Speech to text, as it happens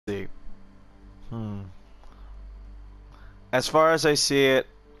as far as I see it,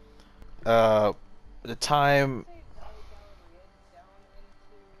 the time.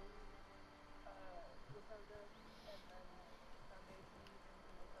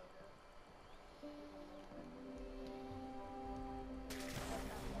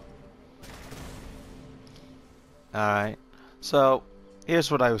 Alright, so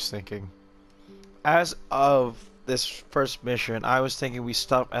here's what I was thinking. As of this first mission, I was thinking we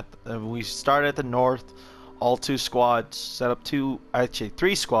start at the north, all two squads, set up actually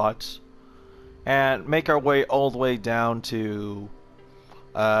three squads, and make our way all the way down to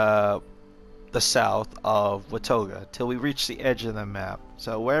uh, the south of Watoga till we reach the edge of the map.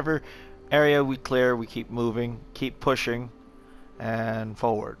 So wherever area we clear, we keep moving, keep pushing, and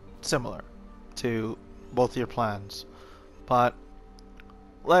forward. Similar to both your plans. But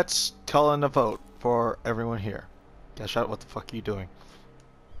let's call in a vote for everyone here. Killshot, what the fuck are you doing?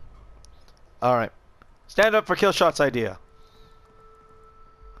 Alright. Stand up for Killshot's idea.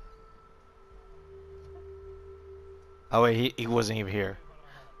 Oh wait, he wasn't even here.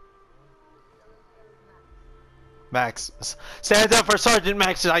 Max. Stand up for Sergeant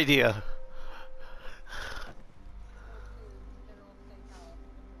Max's idea.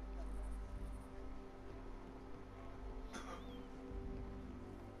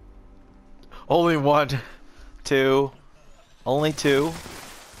 Only one, two, only two.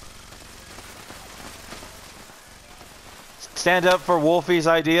 Stand up for Wolfie's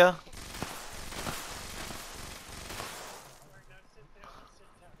idea.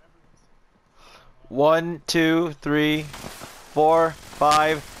 One, two, three, four,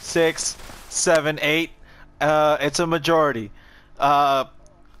 five, six, seven, eight. It's a majority.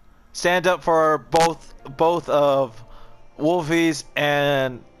 Stand up for both of Wolfie's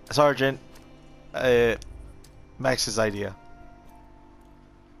and Sergeant Max's idea.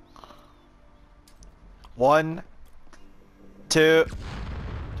 One, two,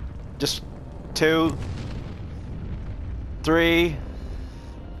 just two, three.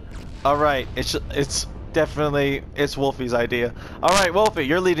 All right, it's definitely Wolfie's idea. All right, Wolfie,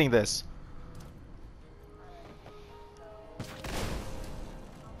 you're leading this.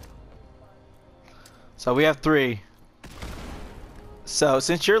 So we have three. So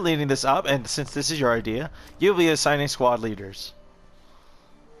since you're leading this up, and since this is your idea, you'll be assigning squad leaders.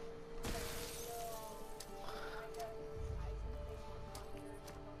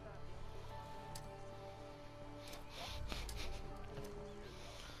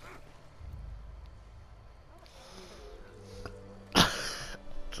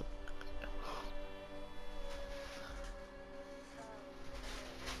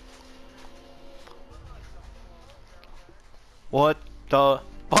 What the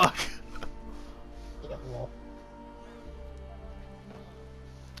fuck?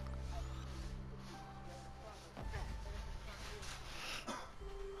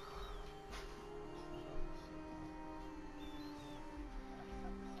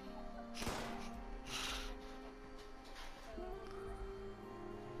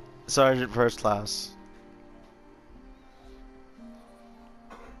 Sergeant First Class.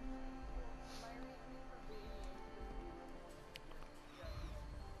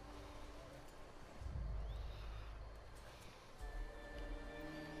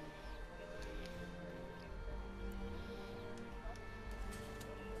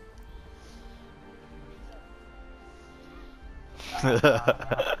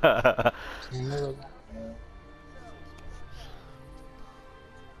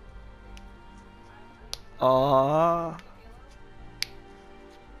 Aww.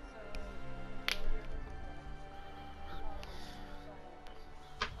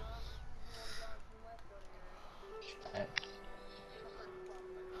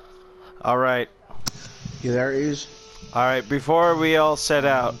 All right. You there, Ooze? All right. Before we set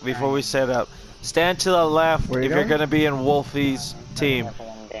out, stand to the left if you're gonna be in Wolfie's team.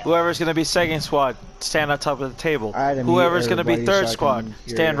 Whoever's gonna be second squad, stand on top of the table. Whoever's gonna be third squad,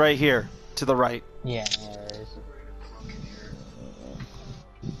 stand right here to the right. Yeah.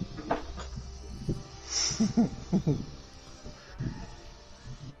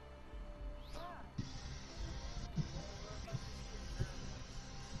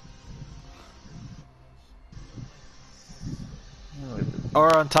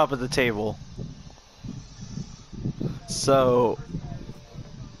 Or on top of the table. So.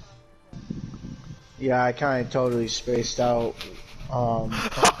 Yeah, I kind of totally spaced out.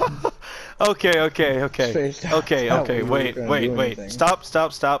 Okay. Spaced out. Okay. Wait. Stop.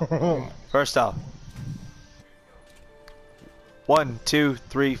 First off. 1, 2,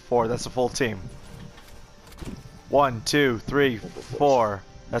 3, 4. That's a full team. 1, 2, 3, 4.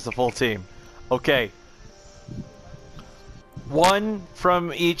 That's a full team. Okay. One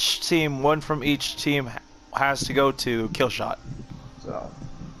from each team. One from each team has to go to kill shot. So.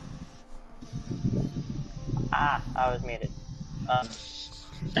 Ah, I was muted.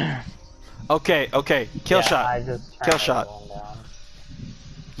 Okay. Kill yeah, shot. I just Kill turned shot. everyone down.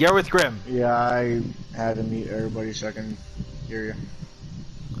 You're with Grim. Yeah, I had to mute everybody so I can hear you.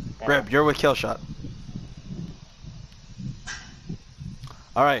 Yeah. Grim, you're with kill shot.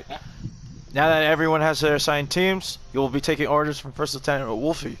 All right. Now that everyone has their assigned teams, you will be taking orders from First Lieutenant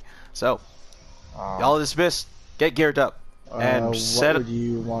Wolfie. So, y'all dismissed. Get geared up and What would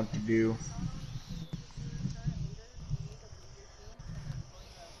you want to do?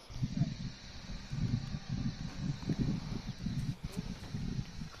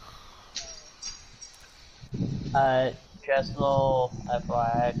 Just a little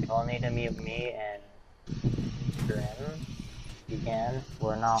FYI, you'll need to mute me and Grim if you can.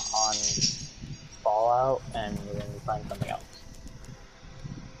 We're not on Fallout, and we're going to be playing something else.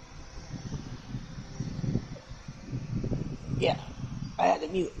 Yeah, I had to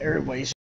mute everybody.